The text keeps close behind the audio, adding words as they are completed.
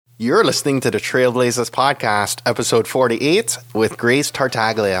You're listening to the Trailblazers Podcast, episode 48, with Grace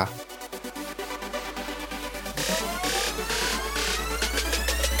Tartaglia.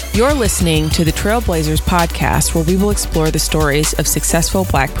 You're listening to the Trailblazers Podcast, where we will explore the stories of successful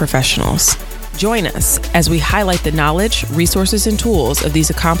Black professionals. Join us as we highlight the knowledge, resources, and tools of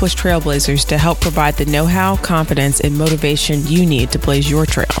these accomplished trailblazers to help provide the know-how, confidence, and motivation you need to blaze your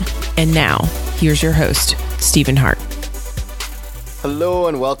trail. And now, here's your host, Stephen Hart. Hello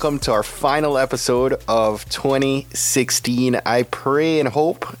and welcome to our final episode of 2016. I pray and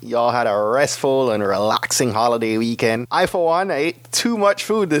hope y'all had a restful and relaxing holiday weekend. I, for one, ate too much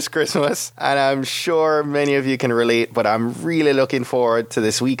food this Christmas, and I'm sure many of you can relate, but I'm really looking forward to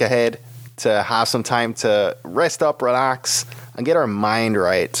this week ahead to have some time to rest up, relax, and get our mind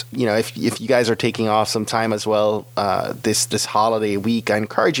right. You know, if you guys are taking off some time as well this holiday week, I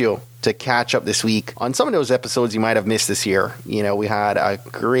encourage you to catch up this week on some of those episodes you might have missed this year. You know, we had a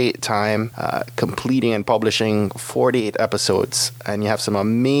great time completing and publishing 48 episodes, and you have some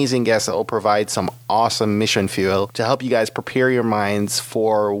amazing guests that will provide some awesome mission fuel to help you guys prepare your minds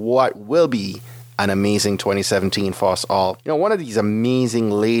for what will be an amazing 2017 for us all. You know, one of these amazing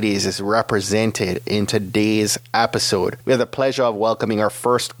ladies is represented in today's episode. We have the pleasure of welcoming our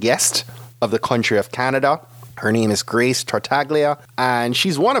first guest of the country of Canada. Her name is Grace Tartaglia, and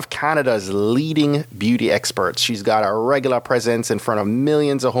she's one of Canada's leading beauty experts. She's got a regular presence in front of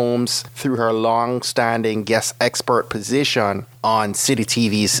millions of homes through her long-standing guest expert position on City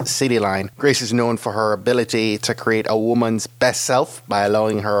TV's Cityline. Grace is known for her ability to create a woman's best self by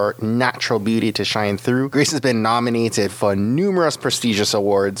allowing her natural beauty to shine through. Grace has been nominated for numerous prestigious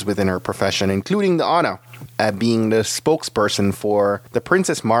awards within her profession, including the honor at being the spokesperson for the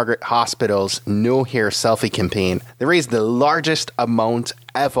Princess Margaret Hospital's No Hair Selfie campaign. They raised the largest amount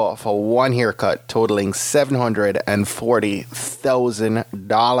ever for one haircut, totaling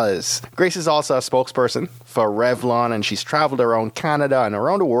 $740,000. Grace is also a spokesperson for Revlon, and she's traveled around Canada and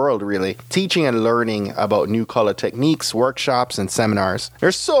around the world, really, teaching and learning about new color techniques, workshops, and seminars.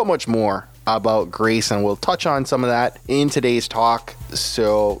 There's so much more about Grace, and we'll touch on some of that in today's talk.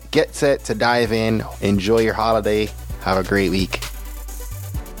 So get set to dive in. Enjoy your holiday. Have a great week.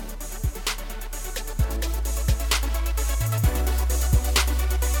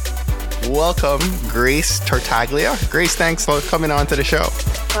 Welcome, Grace Tartaglia. Grace, thanks for coming on to the show.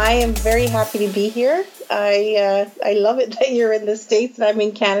 I am very happy to be here. I love it that you're in the States and I'm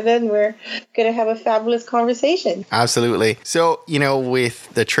in Canada, and we're going to have a fabulous conversation. Absolutely. So, you know,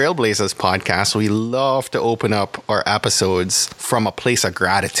 with the Trailblazers podcast, we love to open up our episodes from a place of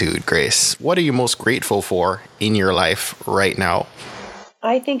gratitude. Grace, what are you most grateful for in your life right now?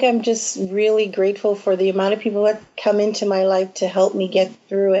 I think I'm just really grateful for the amount of people that come into my life to help me get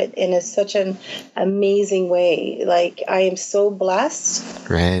through it in such an amazing way. Like, I am so blessed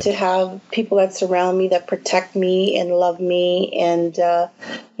to have people that surround me, that protect me and love me and,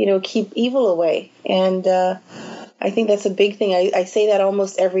 keep evil away. And I think that's a big thing. I say that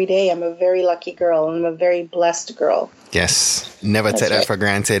almost every day. I'm a very lucky girl, and I'm a very blessed girl. Yes, never take that for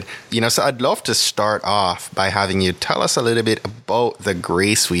granted. You know, so I'd love to start off by having you tell us a little bit about the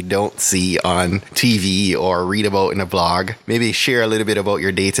Grace we don't see on TV or read about in a blog. Maybe share a little bit about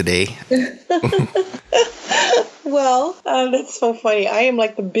your day-to-day. Well, that's so funny. I am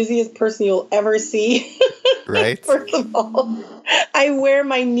like the busiest person you'll ever see. Right. First of all, I wear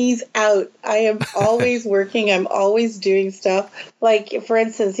my knees out. I am always working. I'm always doing stuff. Like, for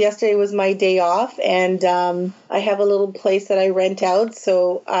instance, yesterday was my day off, and I have a little place that I rent out.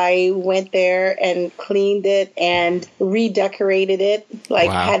 So I went there and cleaned it and redecorated it.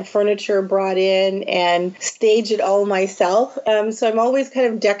 Had furniture brought in and staged it all myself. So I'm always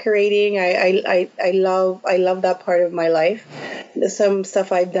kind of decorating. I love that part of my life. Some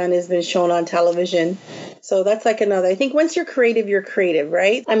stuff I've done has been shown on television. So that's like another. I think once you're creative,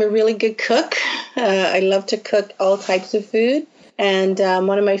 right? I'm a really good cook. I love to cook all types of food. And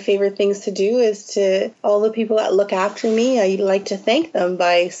one of my favorite things to do is to all the people that look after me, I like to thank them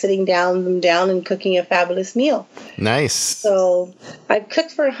by sitting them down and cooking a fabulous meal. Nice. So I've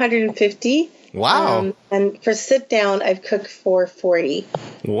cooked for 150. Wow. And for sit down, I've cooked for 40.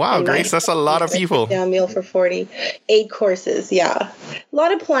 Wow, Grace, that's a lot of people. Sit down meal for 40. 8 courses, yeah. A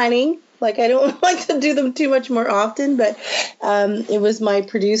lot of planning. Like, I don't like to do them too much more often, but it was my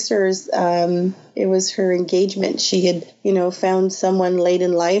producer's, it was her engagement. She had, found someone late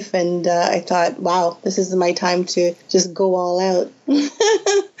in life, and I thought, wow, this is my time to just go all out.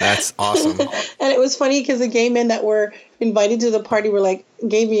 That's awesome. And it was funny because the gay men that were invited to the party were like,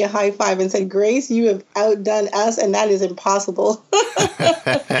 gave me a high five and said, Grace, you have outdone us, and that is impossible.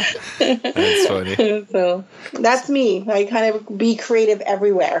 That's funny. So that's me. I kind of be creative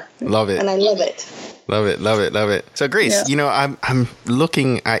everywhere. Love it. And I love it. Love it, love it, love it. So Grace, you know, I'm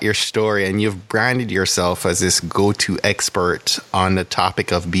looking at your story, and you've branded yourself as this go-to expert on the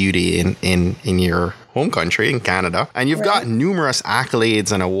topic of beauty in your home country in Canada, and you've got numerous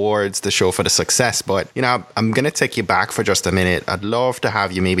accolades and awards to show for the success. But you know, I'm gonna take you back for just a minute. I'd love to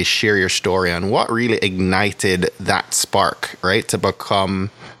have you maybe share your story on what really ignited that spark, right, to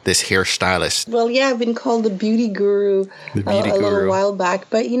become this hairstylist. Well, yeah, I've been called the beauty guru a little while back,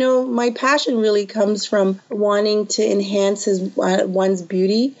 but you know, my passion really comes from wanting to enhance one's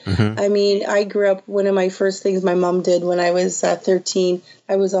beauty. I mean, I grew up, one of my first things my mom did when I was 13,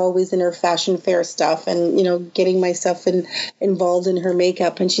 I was always in her fashion fair stuff and, you know, getting myself involved in her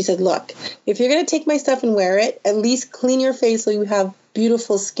makeup. And she said, look, if you're going to take my stuff and wear it, at least clean your face so you have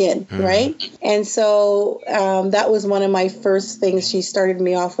beautiful skin, right? And so that was one of my first things. She started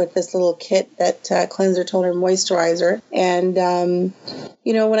me off with this little kit, that cleanser, toner, moisturizer. And,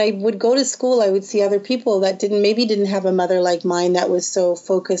 you know, when I would go to school, I would see other people that maybe didn't have a mother like mine that was so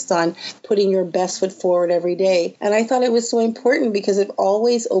focused on putting your best foot forward every day. And I thought it was so important because it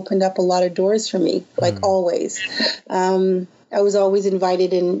always opened up a lot of doors for me, like always. I was always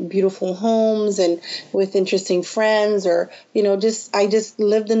invited in beautiful homes and with interesting friends, or, you know, I just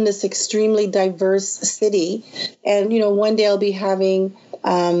lived in this extremely diverse city. And, you know, one day I'll be having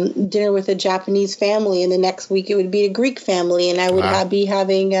dinner with a Japanese family, and the next week it would be a Greek family, and I would be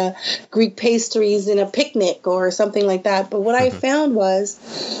having Greek pastries in a picnic or something like that. But what I found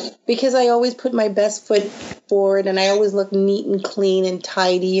was, because I always put my best foot forward and I always look neat and clean and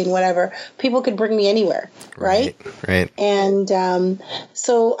tidy and whatever, people could bring me anywhere, right? And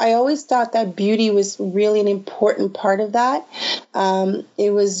so I always thought that beauty was really an important part of that.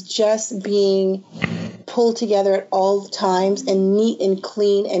 It was just being pulled together at all times and neat and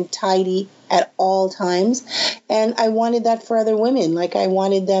clean and tidy at all times. And I wanted that for other women. Like, I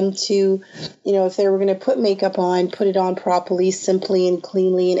wanted them to, you know, if they were going to put makeup on, put it on properly, simply and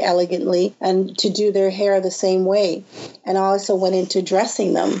cleanly and elegantly, and to do their hair the same way. And I also went into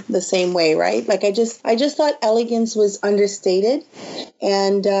dressing them the same way, right? Like, I just thought elegance was understated,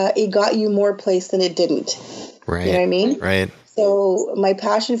 and it got you more place than it didn't. Right. You know what I mean? Right. So my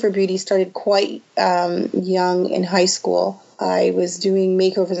passion for beauty started quite young in high school. I was doing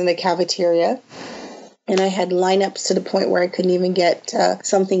makeovers in the cafeteria, and I had lineups to the point where I couldn't even get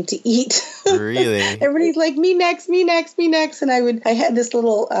something to eat. Really? Everybody's like, me next, me next, me next. And I had this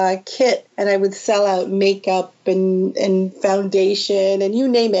little kit, and I would sell out makeup and foundation and you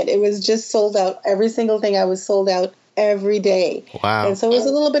name it. It was just sold out. Every single thing I was sold out every day. Wow. And so it was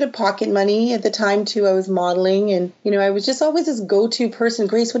a little bit of pocket money at the time too. I was modeling, and, you know, I was just always this go-to person.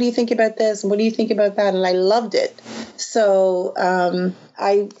 Grace, what do you think about this? And what do you think about that? And I loved it. So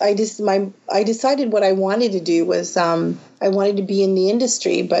I decided what I wanted to do was I wanted to be in the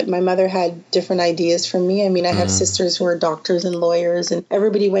industry, but my mother had different ideas from me. I mean, I have sisters who are doctors and lawyers, and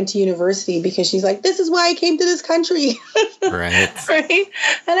everybody went to university because she's like, this is why I came to this country. Right. Right.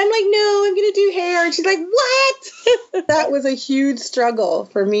 And I'm like, no, I'm going to do hair. And she's like, what? That was a huge struggle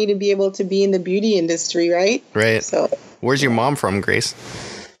for me to be able to be in the beauty industry. Right. Right. So where's your mom from, Grace?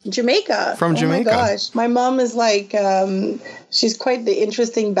 Jamaica. From Jamaica. Oh my gosh. My mom is like, she's quite the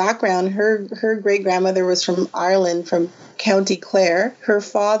interesting background. Her great grandmother was from Ireland, from County Clare. Her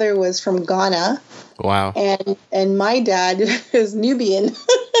father was from Ghana. Wow. And my dad is Nubian.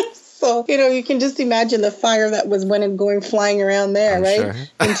 So, you know, you can just imagine the fire that was going flying around there, I'm right? Sure.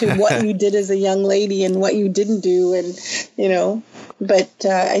 Into what you did as a young lady and what you didn't do. And, you know, but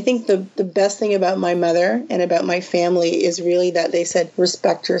I think the best thing about my mother and about my family is really that they said,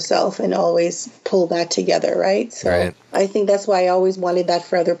 respect yourself and always pull that together, right? So right. I think that's why I always wanted that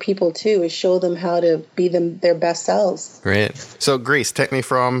for other people too, is show them how to be their best selves. Right. So Grace, take me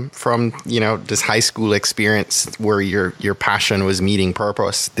from, you know, this high school experience where your passion was meeting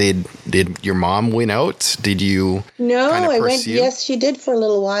purpose. Did your mom win out? Did you I went, yes, she did for a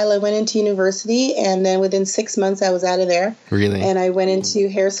little while. I went into university, and then within 6 months I was out of there. Really? And I went into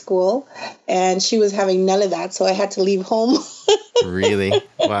hair school, and she was having none of that, so I had to leave home. Really?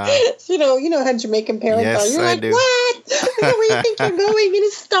 Wow. You know how Jamaican parents are. You're like, do. What? Where do you think you're going? You're going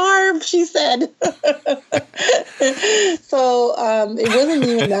to starve, she said. So it wasn't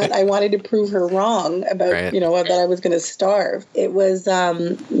even that I wanted to prove her wrong about, right. That I was going to starve. It was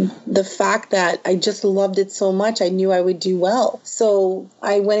the fact that I just loved it so much. I knew I would do well. So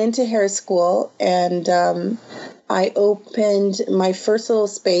I went into hair school, and I opened my first little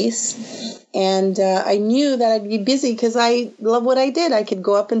space And I knew that I'd be busy because I love what I did. I could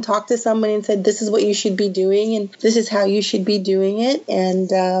go up and talk to someone and said, this is what you should be doing and this is how you should be doing it.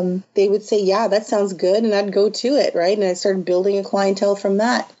 And they would say, yeah, that sounds good. And I'd go to it, right? And I started building a clientele from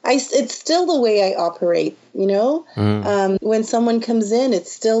that. It's still the way I operate. You know, when someone comes in, it's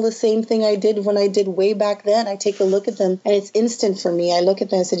still the same thing I did when I did way back then. I take a look at them and it's instant for me. I look at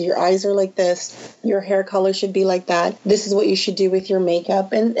them and said, your eyes are like this. Your hair color should be like that. This is what you should do with your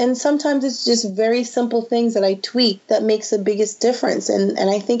makeup. And sometimes it's just very simple things that I tweak that makes the biggest difference. And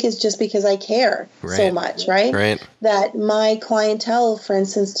I think it's just because I care so much, right? Right. That my clientele, for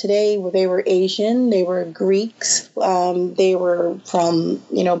instance, today, they were Asian, they were Greeks, they were from,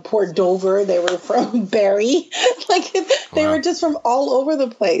 Port Dover, they were from Barrie. Like they were just from all over the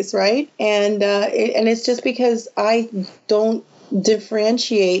place, right? And it's just because I don't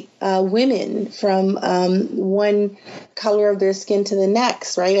differentiate women from one color of their skin to the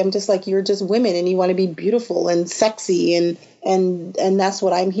next, right? I'm just like, you're just women and you want to be beautiful and sexy and that's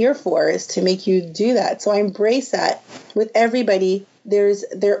what I'm here for, is to make you do that. So I embrace that with everybody. There's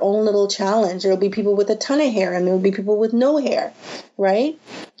their own little challenge. There'll be people with a ton of hair and there'll be people with no hair, right?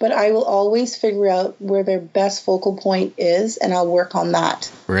 But I will always figure out where their best focal point is and I'll work on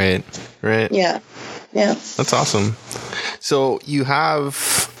that. Right. Yeah. That's awesome. So you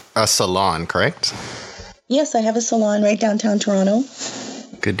have a salon, correct? Yes, I have a salon right downtown Toronto.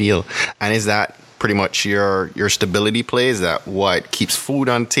 Good deal. And is that pretty much your stability play? Is that what keeps food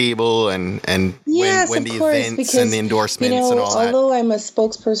on table and yes, when the course, events because, and the endorsements and all that? Although I'm a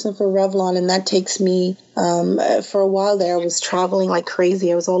spokesperson for Revlon and that takes me, for a while there, I was traveling like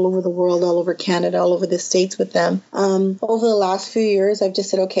crazy. I was all over the world, all over Canada, all over the States with them. Over the last few years, I've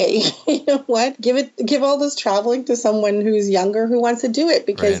just said, okay, you know what? Give all this traveling to someone who's younger who wants to do it,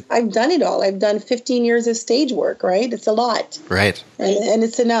 because I've done it all. I've done 15 years of stage work, right? It's a lot. Right. And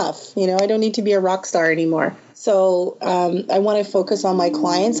it's enough. I don't need to be a rock star anymore. So I want to focus on my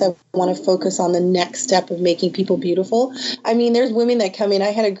clients. I want to focus on the next step of making people beautiful. I mean, there's women that come in. I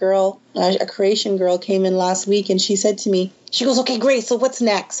had a girl, a creation girl came in last week and she said to me, she goes, okay, great. So what's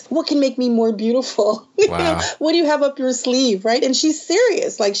next? What can make me more beautiful? Wow. What do you have up your sleeve? Right. And she's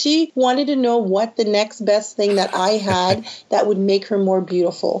serious. Like, she wanted to know what the next best thing that I had that would make her more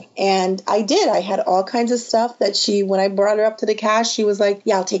beautiful. And I did. I had all kinds of stuff that when I brought her up to the cash, she was like,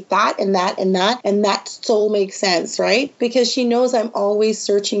 yeah, I'll take that and that and that. And that so makes sense. Right. Because she knows I'm always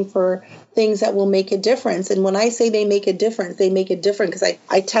searching for things that will make a difference. And when I say they make a difference because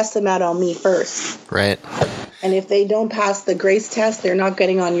I test them out on me first. Right. And if they don't pass the grace test, they're not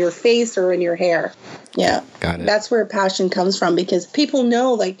getting on your face or in your hair. Yeah. Got it. That's where passion comes from, because people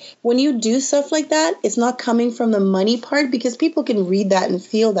know, like, when you do stuff like that, it's not coming from the money part, because people can read that and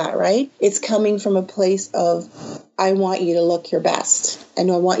feel that, right? It's coming from a place of, I want you to look your best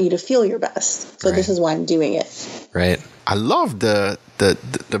and I want you to feel your best. So This is why I'm doing it. Right. I love the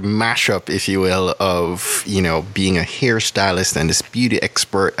mashup, if you will, of, being a hairstylist and this beauty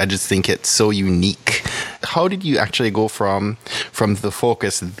expert. I just think it's so unique. How did you actually go from the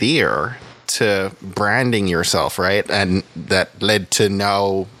focus there to branding yourself, right? And that led to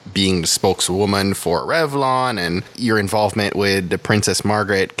now being the spokeswoman for Revlon and your involvement with the Princess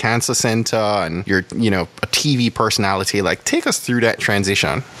Margaret Cancer Center, and you're, a TV personality. Like, take us through that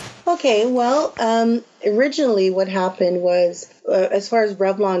transition. Okay, well, originally what happened was, as far as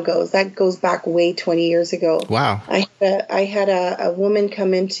Revlon goes, that goes back way 20 years ago. Wow. I had a woman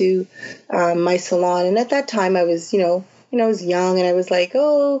come into my salon, and at that time I was, I was young, and I was like,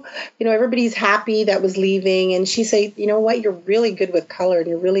 everybody's happy that was leaving. And she said, you know what, you're really good with color and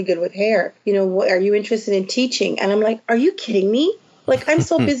you're really good with hair. Are you interested in teaching? And I'm like, are you kidding me? Like, I'm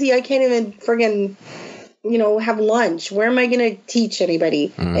so busy, I can't even friggin', have lunch. Where am I going to teach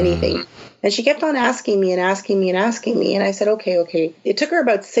anybody anything? And she kept on asking me and asking me and asking me. And I said, okay. It took her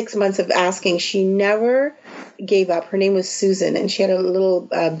about 6 months of asking. She never gave up. Her name was Susan, and she had a little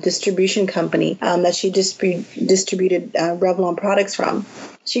distribution company that she distributed Revlon products from.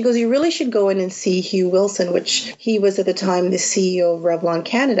 She goes, you really should go in and see Hugh Wilson, which he was at the time the CEO of Revlon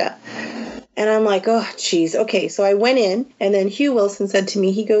Canada. And I'm like, oh, geez. Okay. So I went in, and then Hugh Wilson said to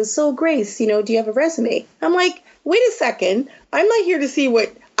me, he goes, so Grace, do you have a resume? I'm like, wait a second. I'm not here to see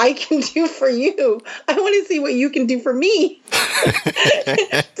what I can do for you. I want to see what you can do for me.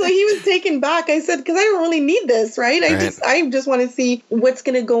 So he was taken back. I said, because I don't really need this, right? I just want to see what's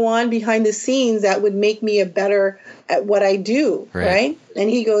going to go on behind the scenes that would make me a better at what I do, right? And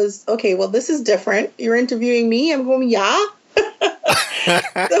he goes, okay, well, this is different. You're interviewing me? I'm going, yeah.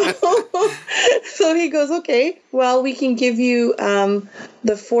 So he goes, okay, well, we can give you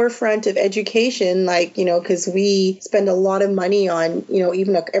the forefront of education, like, you know, because we spend a lot of money on, you know,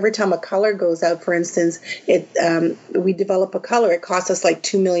 even every time a color goes out, for instance, we develop a color, it costs us like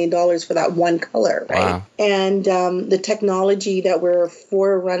 $2 million for that one color, right? Wow. And the technology that we're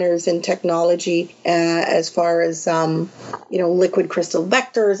forerunners in technology, as far as, you know, liquid crystal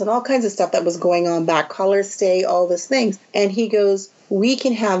vectors and all kinds of stuff that was going on back, color stay, all these things. And he goes, we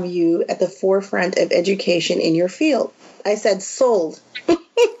can have you at the forefront of education in your field. I said, sold.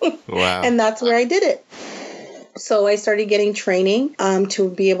 Wow. And that's where I did it. So I started getting training to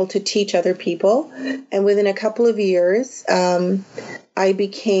be able to teach other people. And within a couple of years, I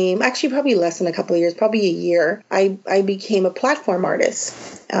became, actually probably less than a couple of years, probably a year, I became a platform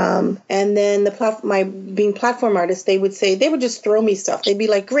artist. And then being platform artist, they would just throw me stuff. They'd be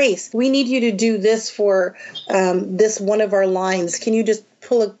like, Grace, we need you to do this for this one of our lines. Can you just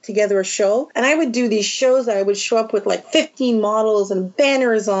pull together a show? And I would do these shows. I would show up with like 15 models and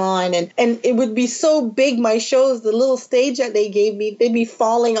banners on, and it would be so big, my shows, the little stage that they gave me, they'd be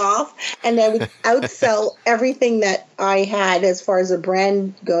falling off, and I would outsell everything that I had as far as a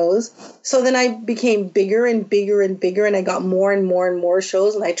brand goes. So then I became bigger and bigger and bigger, and I got more and more and more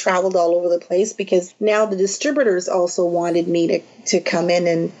shows, and I traveled all over the place because now the distributors also wanted me to come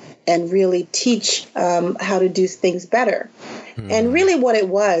in and really teach how to do things better. And really what it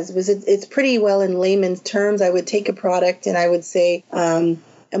was it's pretty well in layman's terms. I would take a product and I would say,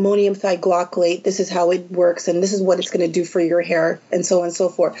 ammonium thioglycolate, this is how it works, and this is what it's going to do for your hair, and so on and so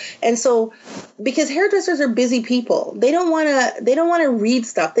forth. And so, because hairdressers are busy people, they don't want to read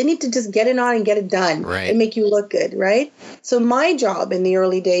stuff. They need to just get it on and get it done, right, and make you look good, right? So my job in the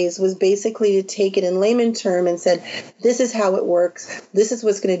early days was basically to take it in layman term and said, this is how it works, this is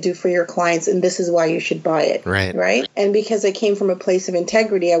what's going to do for your clients, and this is why you should buy it, right? And because I came from a place of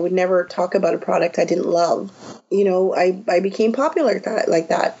integrity, I would never talk about a product I didn't love. You know, I became popular like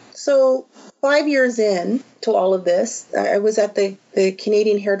that. So 5 years in to all of this, I was at the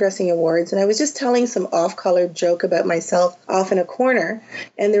Canadian Hairdressing Awards, and I was just telling some off-color joke about myself off in a corner,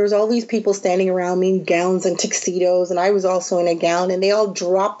 and there was all these people standing around me in gowns and tuxedos, and I was also in a gown, and they all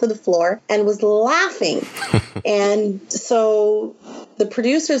dropped to the floor and was laughing. And so the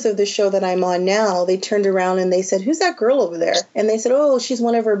producers of the show that I'm on now, they turned around and they said, who's that girl over there? And they said, oh, she's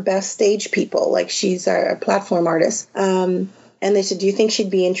one of our best stage people, like she's a platform artist. And they said, do you think she'd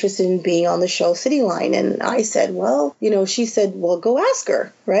be interested in being on the show City Line? And I said, well, you know, she said, well, go ask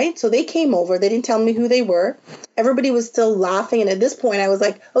her, right? So they came over. They didn't tell me who they were. Everybody was still laughing. And at this point, I was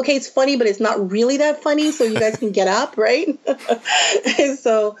like, okay, it's funny, but it's not really that funny. So you guys can get up, right? And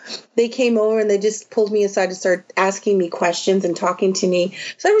so they came over and they just pulled me aside to start asking me questions and talking to me.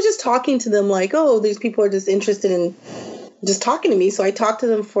 So I was just talking to them like, oh, these people are just interested in just talking to me. So I talked to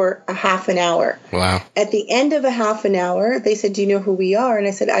them for a half an hour. Wow. At the end of a half an hour, they said, do you know who we are? And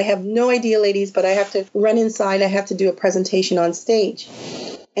I said, I have no idea, ladies, but I have to run inside. I have to do a presentation on stage.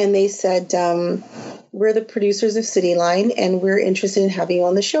 And they said, we're the producers of City Line, and we're interested in having you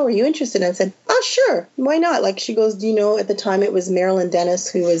on the show. Are you interested? And I said, oh, sure. Why not? Like, she goes, do you know, at the time it was Marilyn Dennis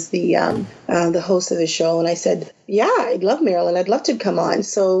who was the host of the show. And I said, yeah, I'd love Marilyn. I'd love to come on.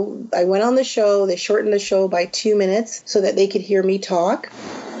 So I went on the show. They shortened the show by 2 minutes so that they could hear me talk.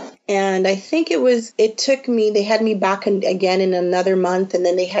 And I think they had me back again in another month, and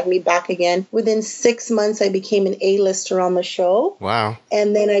then they had me back again. Within 6 months, I became an A-lister on the show. Wow.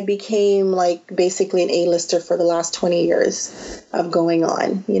 And then I became like basically an A-lister for the last 20 years of going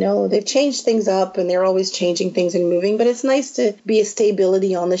on. You know, they've changed things up and they're always changing things and moving, but it's nice to be a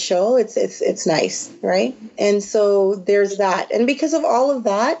stability on the show. It's nice, right? And so there's that. And because of all of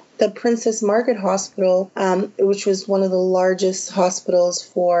that, the Princess Margaret Hospital, which was one of the largest hospitals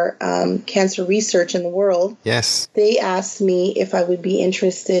for cancer research in the world. Yes. They asked me if I would be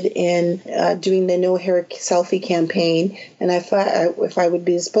interested in doing the No Hair Selfie campaign, and if I would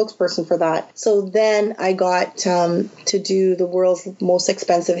be the spokesperson for that. So then I got to do the world's most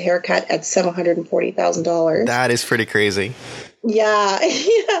expensive haircut at $740,000. That is pretty crazy. Yeah.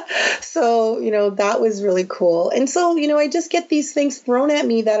 So, you know, that was really cool. And so, you know, I just get these things thrown at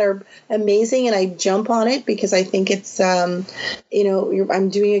me that are amazing, and I jump on it because I think it's, you know, I'm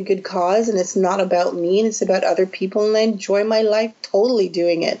doing a good cause, and it's not about me, and it's about other people, and I enjoy my life totally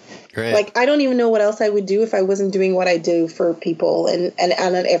doing it. Great. Like, I don't even know what else I would do if I wasn't doing what I do for people and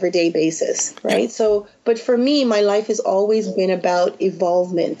on an everyday basis, right? So, but for me, my life has always been about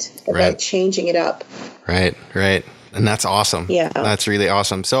evolvement, about changing it up. Right. And that's awesome. Yeah. That's really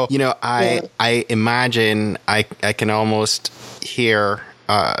awesome. So, you know, I imagine I can almost hear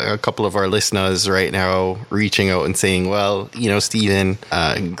a couple of our listeners right now reaching out and saying, well, Stephen,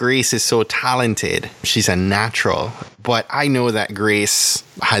 Grace is so talented. She's a natural. But I know that Grace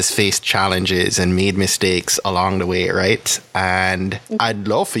has faced challenges and made mistakes along the way, right? And I'd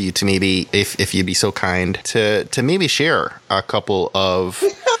love for you to maybe, if you'd be so kind, to maybe share a couple of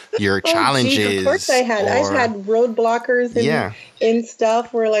your challenges. Geez, of course I had. I've had roadblockers and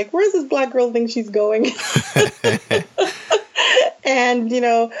stuff where like, where's this black girl think she's going? And,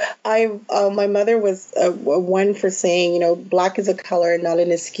 my mother was one for saying, black is a color, not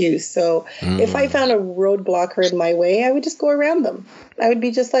an excuse. So if I found a roadblocker in my way, I would just go around them. I would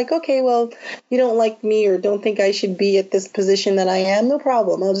be just like, okay, well, you don't like me or don't think I should be at this position that I am. No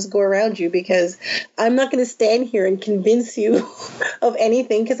problem. I'll just go around you because I'm not going to stand here and convince you of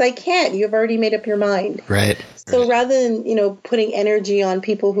anything because I can't. You've already made up your mind. Right. So rather than, putting energy on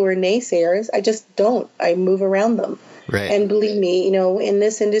people who are naysayers, I just don't. I move around them. Right. And believe me, in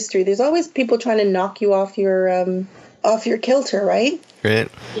this industry, there's always people trying to knock you off your kilter, right?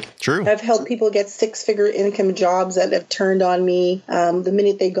 Right. True. I've helped people get 6-figure income jobs that have turned on me the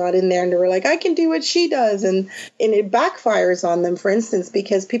minute they got in there and they were like, I can do what she does. And it backfires on them, for instance,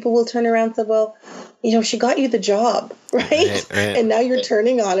 because people will turn around and say, well, she got you the job, right? And now you're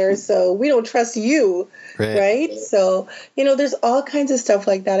turning on her. So we don't trust you. Right. So, there's all kinds of stuff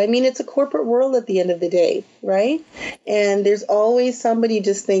like that. I mean, it's a corporate world at the end of the day. Right. And there's always somebody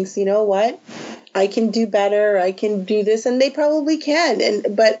just thinks, you know what? I can do better. I can do this. And they probably can.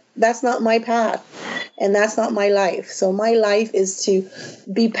 But that's not my path. And that's not my life. So my life is to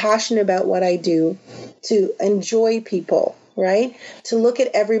be passionate about what I do, to enjoy people. Right. To look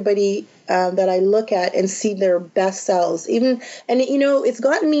at everybody that I look at and see their best selves. It's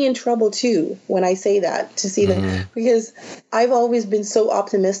gotten me in trouble too when I say that, to see them, because I've always been so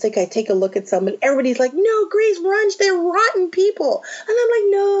optimistic. I take a look at someone, everybody's like, no, Grace Runge, they're rotten people. And I'm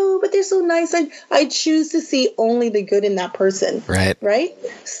like, no, but they're so nice. I choose to see only the good in that person. Right.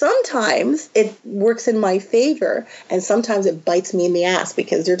 Sometimes it works in my favor and sometimes it bites me in the ass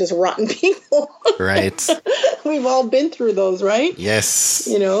because they're just rotten people. Right. We've all been through those, right? Yes.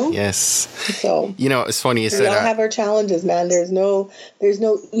 Yes. So, it's funny you said we all have our challenges, man. There's no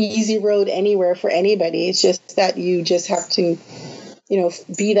easy road anywhere for anybody. It's just that you just have to,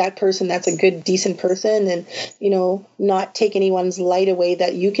 be that person that's a good, decent person and, not take anyone's light away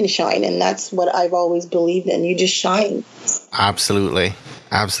that you can shine. And that's what I've always believed in. You just shine. Absolutely.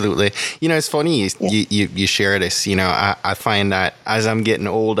 It's funny you share this. I find that as I'm getting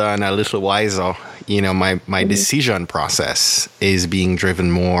older and a little wiser, my decision process is being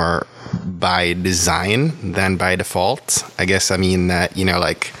driven more by design than by default. I guess I mean that,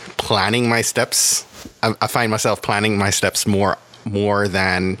 like planning my steps. I find myself planning my steps more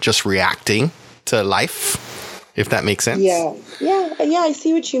than just reacting to life, if that makes sense. Yeah, I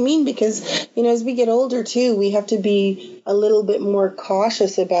see what you mean, because, as we get older too, we have to be a little bit more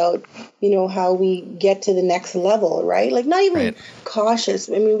cautious about, how we get to the next level, right? Like not even cautious.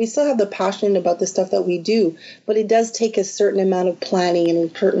 I mean, we still have the passion about the stuff that we do, but it does take a certain amount of planning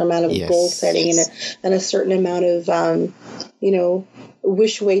and a certain amount of goal setting and a certain amount of,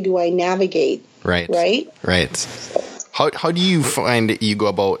 which way do I navigate? Right. How do you find you go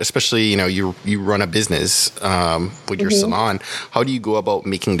about, especially, you run a business with your salon, how do you go about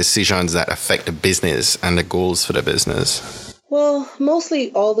making decisions that affect the business and the goals for the business? Well,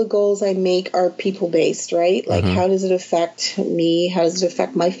 mostly all the goals I make are people-based, right? Like, how does it affect me? How does it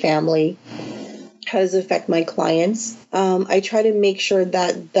affect my family? How does it affect my clients? I try to make sure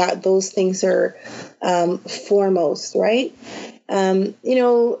that those things are foremost, right?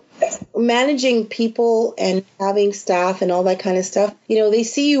 Managing people and having staff and all that kind of stuff, they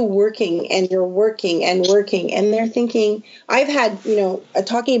see you working and you're working and working and they're thinking, I've had,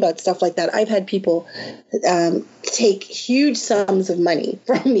 talking about stuff like that, I've had people take huge sums of money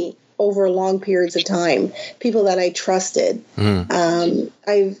from me over long periods of time, people that I trusted.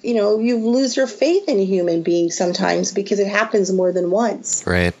 You lose your faith in a human being sometimes because it happens more than once.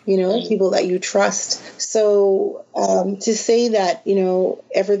 Right. People that you trust. So to say that,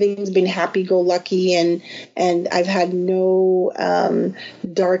 everything's been happy-go-lucky and I've had no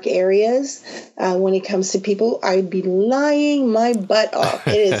dark areas when it comes to people, I'd be lying my butt off.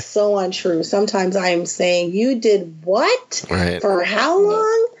 It is so untrue. Sometimes I am saying, you did what? Right. For how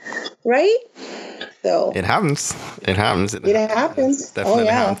long? Right? So it happens. It happens. Definitely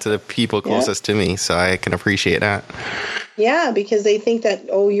happened to the people closest to me, so I can appreciate that. Yeah, because they think that,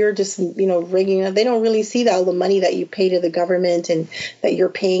 oh, you're just, rigging it. They don't really see that all the money that you pay to the government and that you're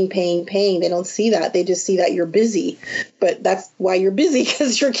paying. They don't see that. They just see that you're busy. But that's why you're busy,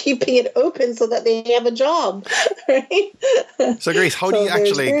 because you're keeping it open so that they have a job, right? So, Grace, how do you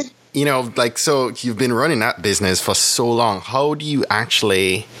actually, so you've been running that business for so long. How do you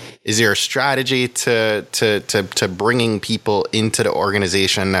actually, is there a strategy to bringing people into the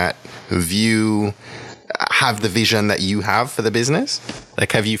organization that have the vision that you have for the business?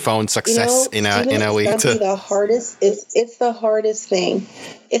 Like, have you found success in a way to? The hardest. It's the hardest thing.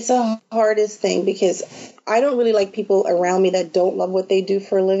 It's the hardest thing because I don't really like people around me that don't love what they do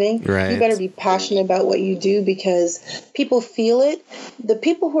for a living. Right. You better be passionate about what you do because people feel it. The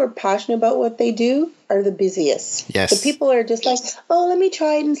people who are passionate about what they do are the busiest. Yes. The people are just like, oh, let me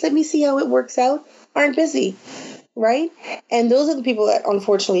try it and let me see how it works out, aren't busy, right? And those are the people that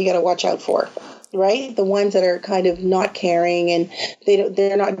unfortunately you got to watch out for. Right? The ones that are kind of not caring and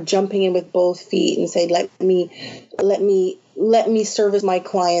they're not jumping in with both feet and say, let me service my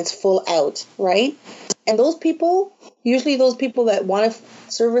clients full out. Right? And those people, usually those people that want to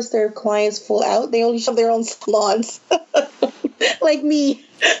service their clients full out, they only have their own salons. Like me,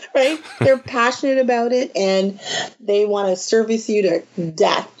 right? They're passionate about it and they want to service you to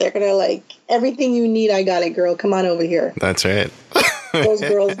death. They're going to like, everything you need, I got it, girl. Come on over here. That's right. Those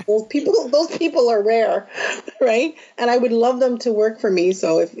girls, those people are rare, right? And I would love them to work for me.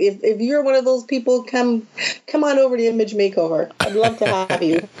 So if you're one of those people, come on over to Image Makeover. I'd love to have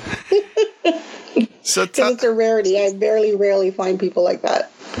you. So it's a rarity. I rarely find people like that.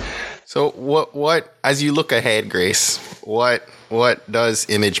 So what as you look ahead, Grace, what does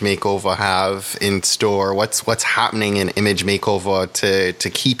Image Makeover have in store? What's happening in Image Makeover to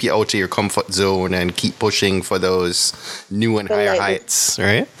keep you out of your comfort zone and keep pushing for those new and higher heights,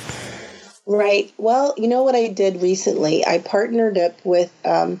 right? Right. Well, you know what I did recently? I partnered up with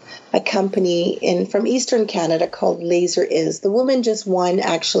a company from Eastern Canada called Laser Is. The woman just won,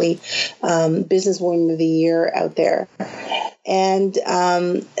 actually, Businesswoman of the Year out there. And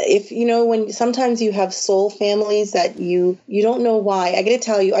if when sometimes you have soul families that you don't know why. I got to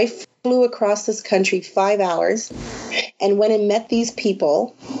tell you, I flew across this country 5 hours and went and met these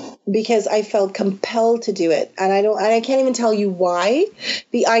people because I felt compelled to do it. And I can't even tell you why.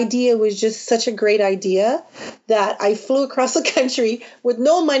 The idea was just such a great idea that I flew across the country with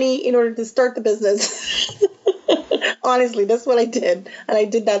no money in order to start the business. Honestly, that's what I did. And I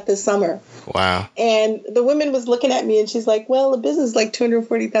did that this summer. Wow. And the woman was looking at me and she's like, well, the business is like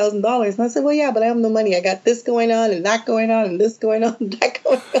 $240,000. And I said, well, yeah, but I have no money. I got this going on and that going on and this going on and that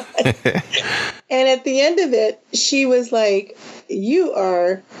going on. And at the end of it, she was like, you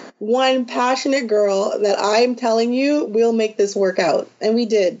are one passionate girl that I'm telling you will make this work out. And we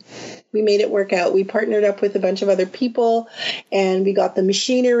did. We made it work out. We partnered up with a bunch of other people and we got the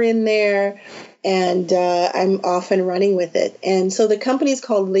machinery in there. And I'm off and running with it. And so the company is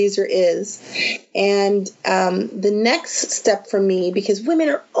called Laser Is. And the next step for me, because women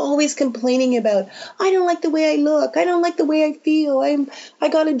are always complaining about, I don't like the way I look. I don't like the way I feel. I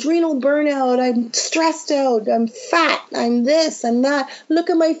got adrenal burnout. I'm stressed out. I'm fat. I'm this. I'm that. Look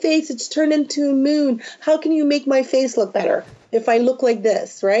at my face. It's turned into a moon. How can you make my face look better if I look like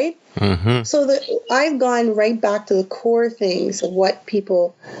this, right? Mm-hmm. So I've gone right back to the core things of what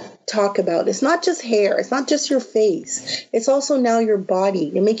people talk about. It's not just hair. It's not just your face. It's also now your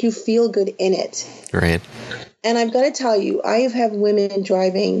body to make you feel good in it. Right. And I've got to tell you, I have women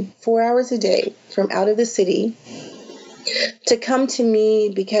driving 4 hours a day from out of the city to come to me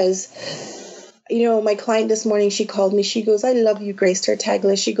because, my client this morning, she called me. She goes, I love you, Grace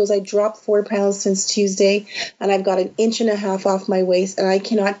Tartaglia. She goes, I dropped 4 pounds since Tuesday and I've got 1.5 inches off my waist. And I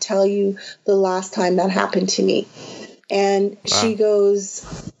cannot tell you the last time that happened to me. And She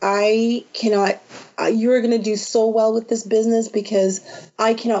goes, you're going to do so well with this business because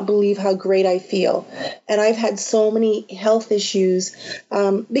I cannot believe how great I feel. And I've had so many health issues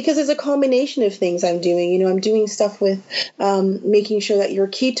because it's a combination of things I'm doing. I'm doing stuff with making sure that your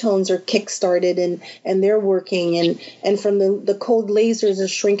ketones are kick-started and they're working. And from the cold lasers are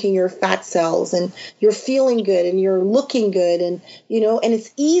shrinking your fat cells and you're feeling good and you're looking good. And, and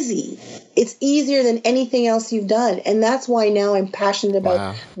it's easy. It's easier than anything else you've done. And that's why now I'm passionate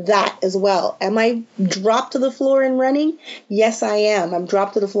about that as well. Am I dropped to the floor and running? Yes, I am. I'm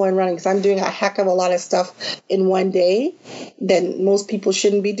dropped to the floor and running because I'm doing a heck of a lot of stuff in one day that most people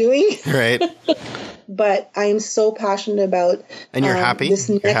shouldn't be doing. Right. But I am so passionate about and you're happy? This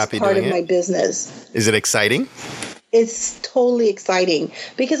next part of my business. Is it exciting? It's totally exciting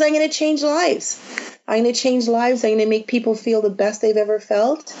because I'm going to change lives. I'm going to change lives. I'm going to make people feel the best they've ever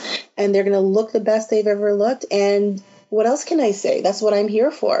felt, and they're going to look the best they've ever looked. And what else can I say? That's what I'm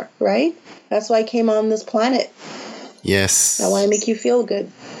here for, right? That's why I came on this planet. Yes. I want to make you feel good.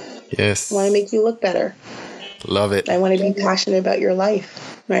 Yes. I want to make you look better. Love it. I want to be passionate about your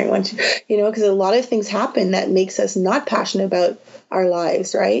life, right? Because a lot of things happen that makes us not passionate about our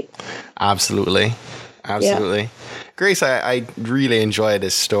lives, right? Absolutely. Yeah. Grace, I really enjoy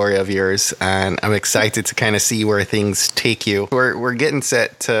this story of yours, and I'm excited to kind of see where things take you. We're getting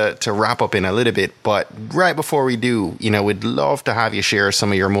set to wrap up in a little bit, but right before we do, we'd love to have you share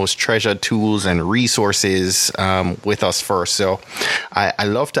some of your most treasured tools and resources with us first. So I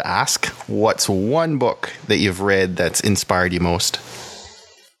love to ask, what's one book that you've read that's inspired you most?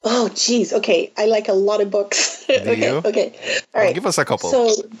 Oh, geez. Okay. I like a lot of books. Do you? Okay. All right. Give us a couple.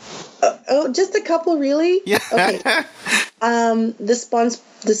 So, just a couple, really? Yeah. Okay.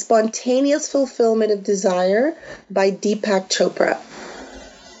 The Spontaneous Fulfillment of Desire by Deepak Chopra.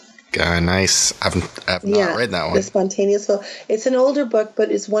 Nice. I've not read that one. The Spontaneous It's an older book,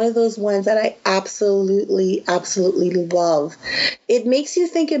 but it's one of those ones that I absolutely, absolutely love. It makes you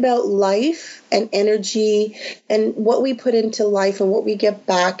think about life and energy and what we put into life and what we get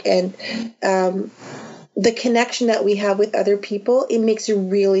back, and the connection that we have with other people. It makes you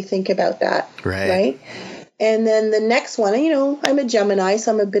really think about that. Right? And then the next one, I'm a Gemini,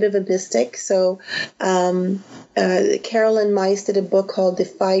 so I'm a bit of a mystic. So Carolyn Myss did a book called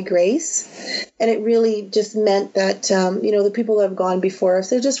Defy Grace. And it really just meant that, the people that have gone before us,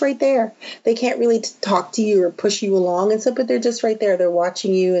 they're just right there. They can't really talk to you or push you along and stuff, but they're just right there. They're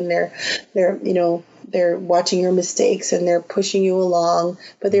watching you, and they're watching your mistakes, and they're pushing you along,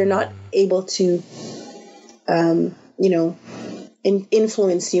 but they're not able to,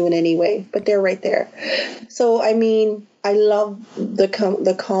 influence you in any way, but they're right there. So, I love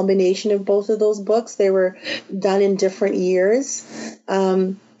the combination of both of those books. They were done in different years.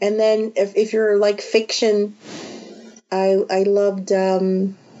 And then if you're like fiction, I loved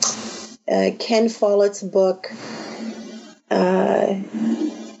Ken Follett's book.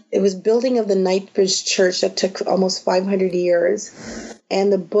 It was Building of the Knightsbridge Church that took almost 500 years.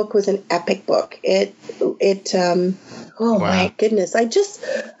 And the book was an epic book. Wow. My goodness. I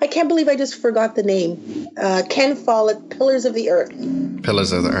can't believe I just forgot the name. Ken Follett, Pillars of the Earth.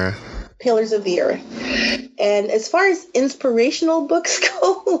 Pillars of the Earth. Pillars of the Earth. And as far as inspirational books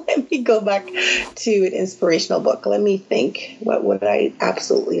go, let me go back to an inspirational book. Let me think. What would I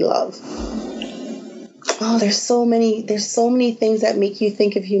absolutely love? Oh, there's so many things that make you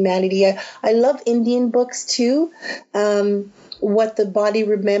think of humanity. I love Indian books too. What the Body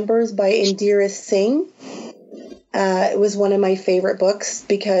Remembers by Indira Singh. It was one of my favorite books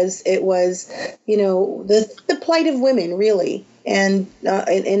because it was, the plight of women, really, and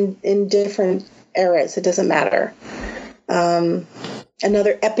in different eras. It doesn't matter.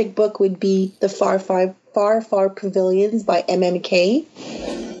 Another epic book would be The Far Pavilions by MMK.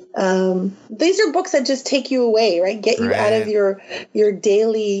 These are books that just take you away, right? Get you out of your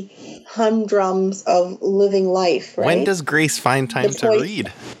daily humdrums of living life, right? When does Grace find time to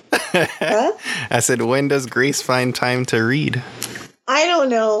read? Huh? I said, when does Grace find time to read? I don't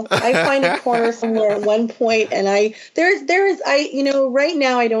know. I find a corner somewhere at one point, and right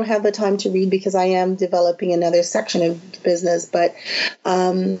now I don't have the time to read because I am developing another section of business. But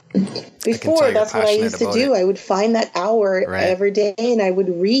before, that's what I used to do. I would find that hour every day, and I would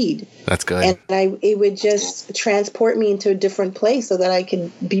read. That's good. And it would just transport me into a different place so that I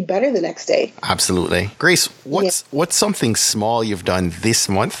could be better the next day. Absolutely. Grace, what's something small you've done this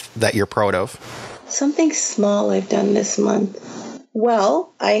month that you're proud of? Something small I've done this month.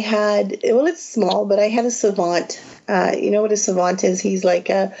 Well, it's small, but I had a savant. You know what a savant is? He's like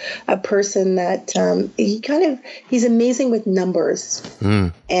a person that he's amazing with numbers.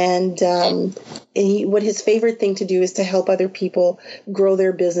 And what his favorite thing to do is to help other people grow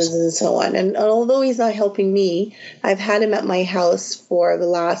their businesses and so on. And although he's not helping me, I've had him at my house for the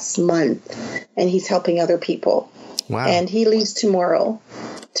last month, and he's helping other people. Wow. And he leaves tomorrow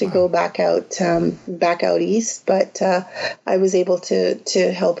to go back out east, but I was able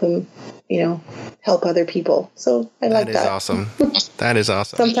to help him, help other people. So I like that. That is awesome. That is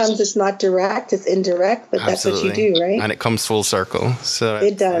awesome. Sometimes it's not direct, it's indirect, but Absolutely. That's what you do, right? And it comes full circle. So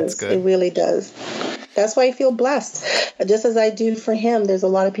it does. It really does. That's why I feel blessed. Just as I do for him, there's a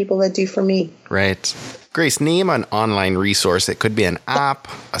lot of people that do for me. Right. Grace, name an online resource. It could be an app,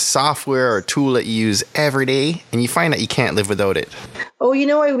 a software, or a tool that you use every day, and you find that you can't live without it. Oh,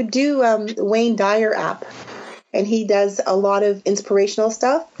 I would do Wayne Dyer app, and he does a lot of inspirational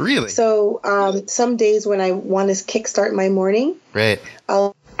stuff. Really? So some days when I want to kickstart my morning,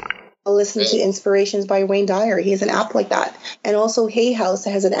 I'll listen to Inspirations by Wayne Dyer. He has an app like that. And also Hay House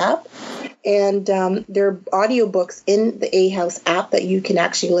has an app. And there are audiobooks in the A House app that you can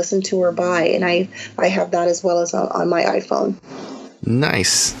actually listen to or buy. And I have that as well as on my iPhone.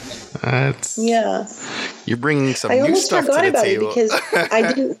 Nice. Yeah. You're bringing some new stuff to the table. I almost forgot about it because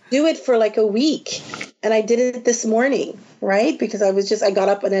I didn't do it for like a week. And I did it this morning, right? Because I got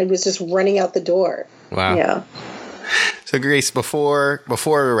up and I was just running out the door. Wow. Yeah. So Grace, before we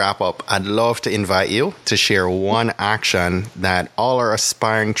wrap up, I'd love to invite you to share one action that all our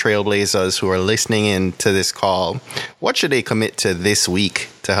aspiring trailblazers who are listening in to this call, what should they commit to this week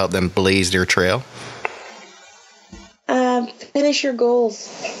to help them blaze their trail? Finish your goals.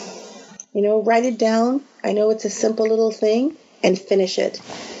 Write it down. I know it's a simple little thing, and finish it.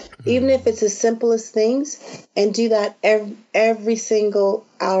 Even if it's as simple as things, and do that every single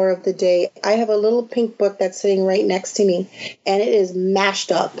hour of the day. I have a little pink book that's sitting right next to me, and it is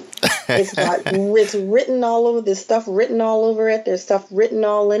mashed up. It's written all over. There's stuff written all over it. There's stuff written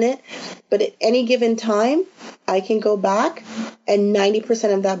all in it. But at any given time, I can go back, and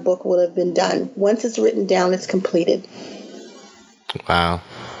 90% of that book will have been done. Once it's written down, it's completed. Wow.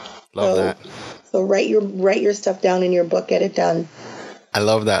 Love that. So write your stuff down in your book. Get it done. I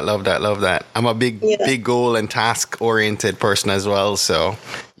love that. I'm a big goal and task oriented person as well. So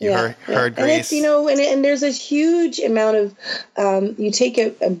you heard Grace. And there's this huge amount of, you take a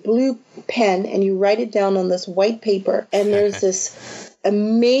blue pen and you write it down on this white paper. And there's this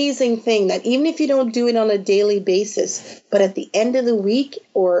amazing thing that even if you don't do it on a daily basis, but at the end of the week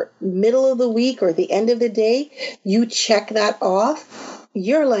or middle of the week or the end of the day, you check that off.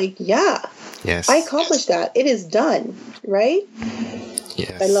 You're like, yes, I accomplished that. It is done, right?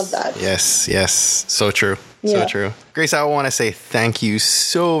 Yes. I love that. Yes. So true. So true. Grace, I want to say thank you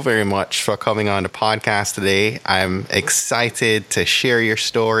so very much for coming on the podcast today. I'm excited to share your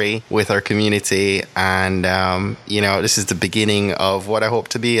story with our community. And, this is the beginning of what I hope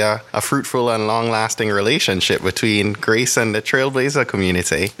to be a fruitful and long-lasting relationship between Grace and the Trailblazer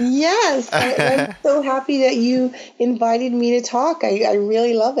community. Yes. I'm so happy that you invited me to talk. I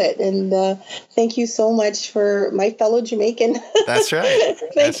really love it. And thank you so much for my fellow Jamaican. That's right.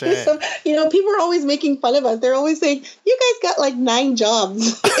 Thank you so much. People are always making fun of us. They're always saying, you guys got like 9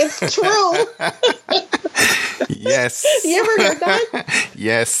 jobs. It's true. Yes. You ever heard that?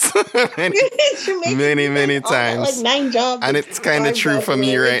 Yes. many times. Like 9 jobs. And it's kind of true for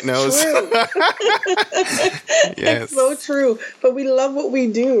me right now. Yes. It's so true. But we love what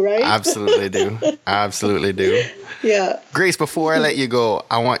we do, right? Absolutely do. Yeah. Grace, before I let you go,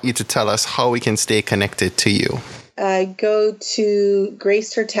 I want you to tell us how we can stay connected to you. Go to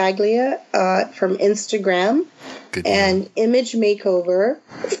Grace Tartaglia from Instagram. Good and Image Makeover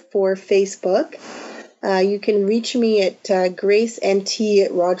for Facebook. You can reach me at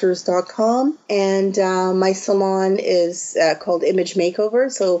gracent@rogers.com. And my salon is called Image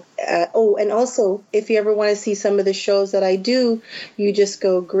Makeover. So, and also, if you ever want to see some of the shows that I do, you just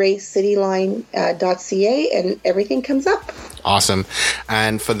go gracecityline.ca and everything comes up. Awesome.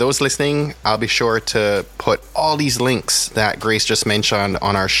 And for those listening, I'll be sure to put all these links that Grace just mentioned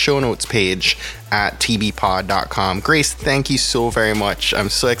on our show notes page at tbpod.com. Grace, thank you so very much. I'm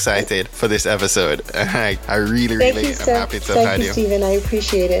so excited for this episode. I really am happy to have had you. Thank you, Stephen. I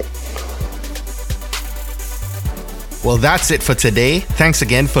appreciate it. Well, that's it for today. Thanks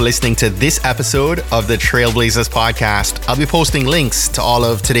again for listening to this episode of the Trailblazers podcast. I'll be posting links to all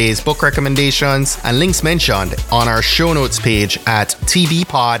of today's book recommendations and links mentioned on our show notes page at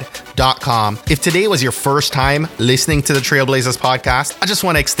tbpod.com. If today was your first time listening to the Trailblazers podcast, I just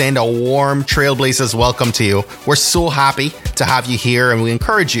want to extend a warm Trailblazers welcome to you. We're so happy to have you here, and we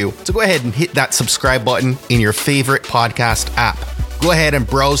encourage you to go ahead and hit that subscribe button in your favorite podcast app. Go ahead and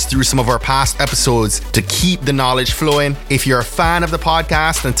browse through some of our past episodes to keep the knowledge flowing. If you're a fan of the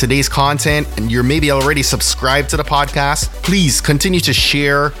podcast and today's content, and you're maybe already subscribed to the podcast, please continue to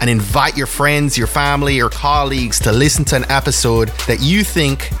share and invite your friends, your family, or colleagues to listen to an episode that you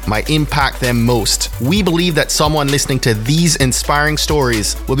think might impact them most. We believe that someone listening to these inspiring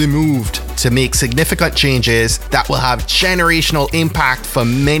stories will be moved to make significant changes that will have generational impact for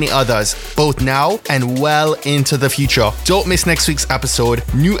many others, both now and well into the future. Don't miss next week's episode.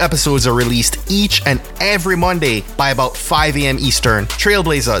 New episodes are released each and every Monday by about 5 a.m. Eastern.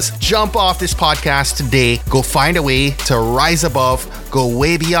 Trailblazers, jump off this podcast today. Go find a way to rise above, go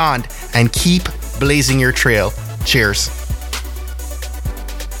way beyond, and keep blazing your trail. Cheers.